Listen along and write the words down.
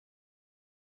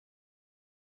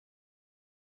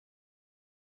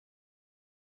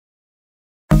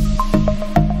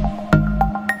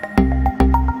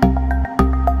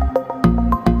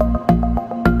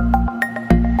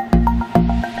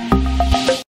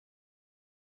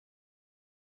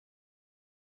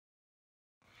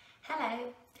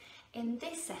Hello! In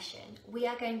this session we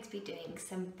are going to be doing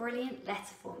some brilliant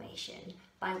letter formation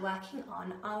by working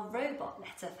on our robot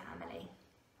letter family.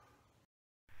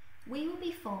 We will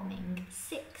be forming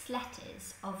 6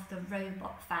 letters of the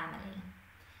robot family.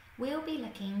 We'll be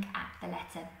looking at the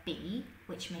letter B,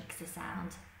 which makes the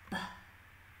sound B.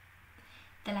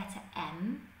 The letter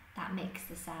M, that makes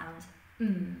the sound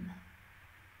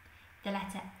The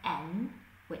letter N,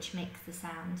 which makes the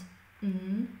sound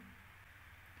N.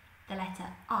 The letter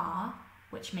R,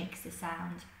 which makes the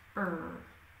sound R.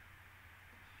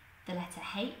 The letter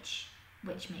H,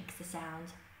 which makes the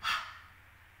sound H.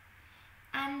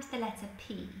 And the letter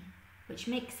P, which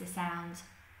makes the sound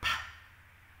P.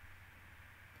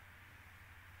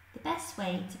 The best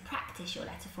way to practice your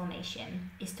letter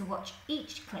formation is to watch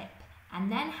each clip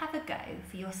and then have a go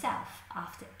for yourself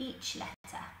after each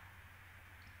letter.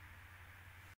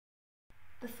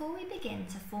 Before we begin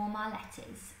to form our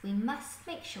letters, we must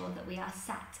make sure that we are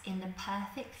sat in the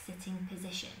perfect sitting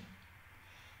position.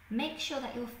 Make sure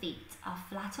that your feet are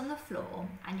flat on the floor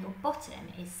and your bottom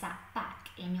is sat back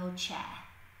in your chair.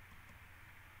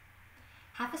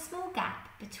 Have a small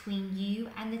gap between you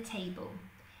and the table.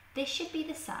 This should be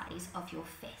the size of your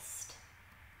fist.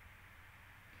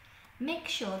 Make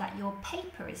sure that your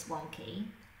paper is wonky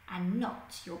and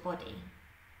not your body.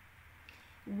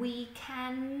 We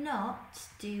cannot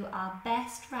do our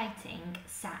best writing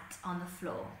sat on the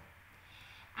floor.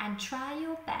 And try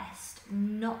your best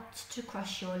not to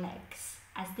cross your legs,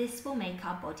 as this will make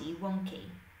our body wonky.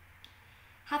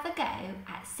 Have a go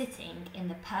at sitting in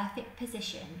the perfect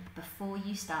position before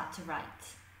you start to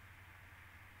write.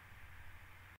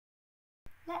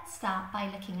 Let's start by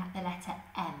looking at the letter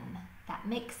M, that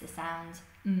makes the sound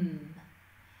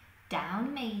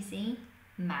Down Maisie,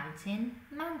 mountain,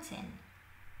 mountain.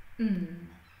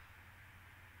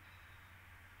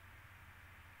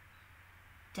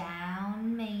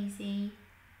 Down Maisie,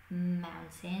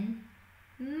 mountain,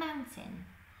 mountain.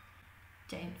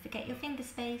 Don't forget your finger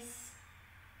space.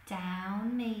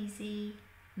 Down Maisie,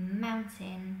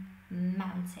 mountain,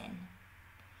 mountain.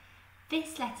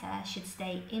 This letter should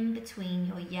stay in between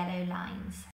your yellow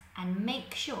lines and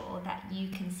make sure that you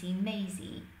can see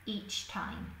Maisie each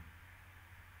time.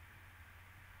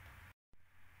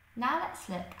 Now let's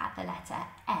look at the letter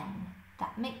N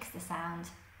that makes the sound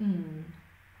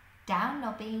Down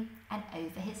Nobby and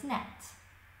over his net.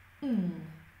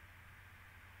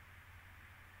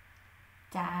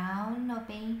 Down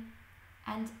Nobby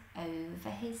and over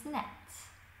his net.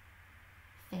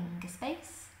 Finger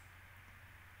space.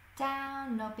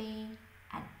 Down Nobby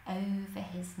and over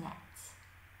his net.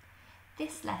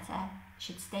 This letter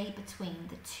should stay between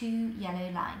the 2 yellow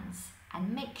lines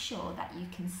and make sure that you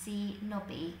can see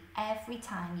Nobby every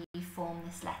time you form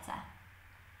this letter.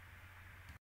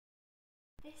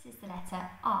 This is the letter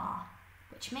R,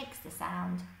 which makes the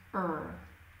sound R.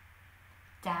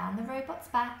 Down the robot's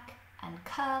back and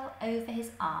curl over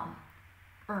his arm.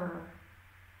 R.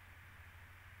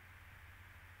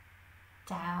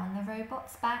 Down the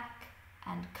robot's back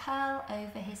and curl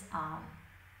over his arm.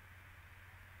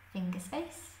 Finger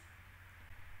space.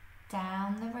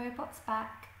 Down the robot's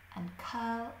back and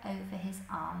curl over his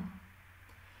arm.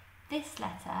 This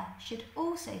letter should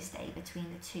also stay between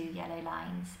the 2 yellow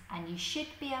lines, and you should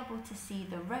be able to see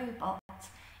the robot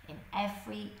in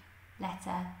every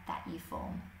letter that you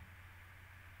form.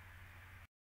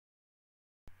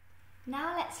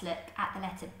 Now let's look at the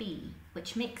letter B,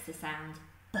 which makes the sound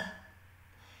B.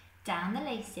 Down the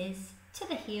laces, to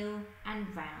the heel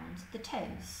and round the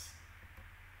toes.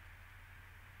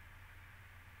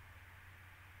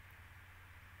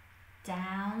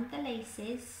 Down the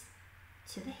laces,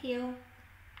 to the heel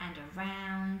and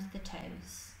around the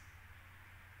toes.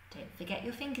 Don't forget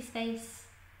your finger space.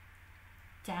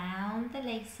 Down the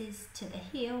laces to the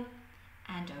heel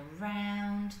and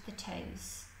around the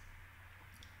toes.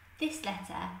 This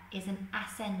letter is an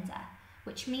ascender,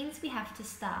 which means we have to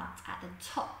start at the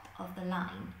top of the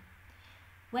line.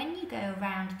 When you go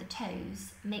around the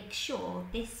toes, make sure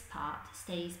this part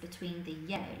stays between the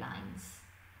yellow lines.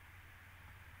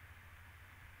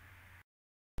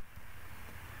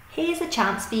 Here's a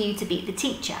chance for you to beat the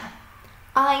teacher.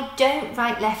 I don't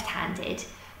write left-handed,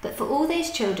 but for all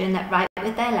those children that write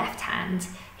with their left hand,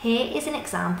 here is an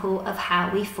example of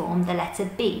how we form the letter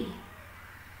B.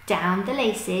 Down the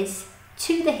laces,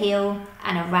 to the heel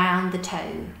and around the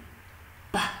toe.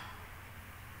 B.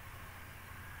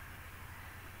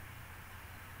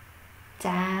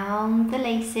 Down the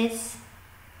laces,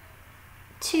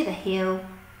 to the heel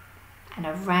and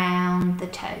around the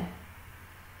toe.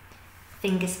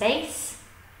 Finger space,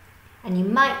 and you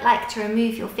might like to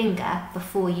remove your finger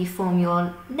before you form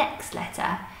your next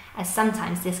letter as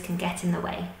sometimes this can get in the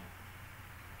way.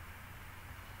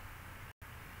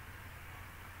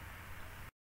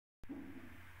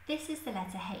 This is the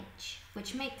letter H,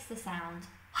 which makes the sound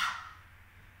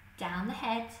down the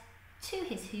head, to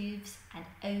his hooves and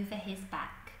over his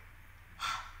back.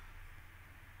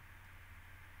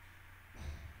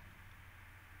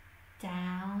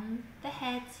 Down the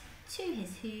head, to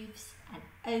his hooves and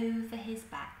over his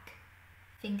back.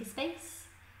 Finger space.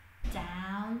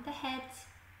 Down the head,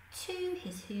 to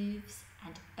his hooves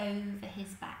and over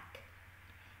his back.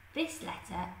 This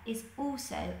letter is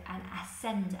also an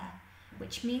ascender,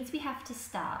 which means we have to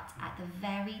start at the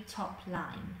very top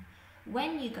line.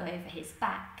 When you go over his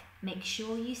back, make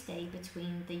sure you stay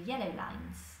between the yellow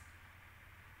lines.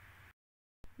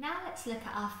 Now let's look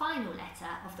at our final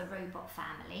letter of the robot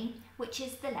family, which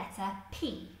is the letter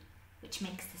P, which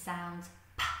makes the sound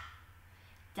P.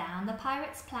 Down the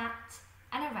pirate's plat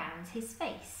and around his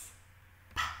face.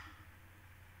 P.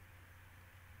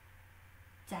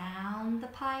 Down the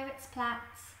pirate's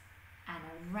plat and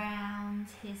around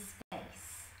his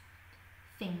face.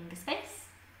 Finger space.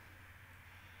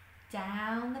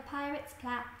 Down the pirate's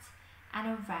plat and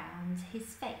around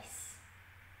his face.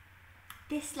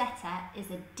 This letter is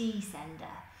a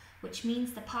descender, which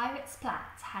means the pirate's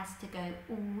plat has to go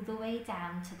all the way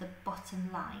down to the bottom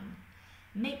line.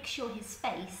 Make sure his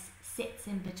face sits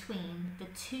in between the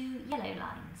two yellow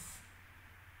lines.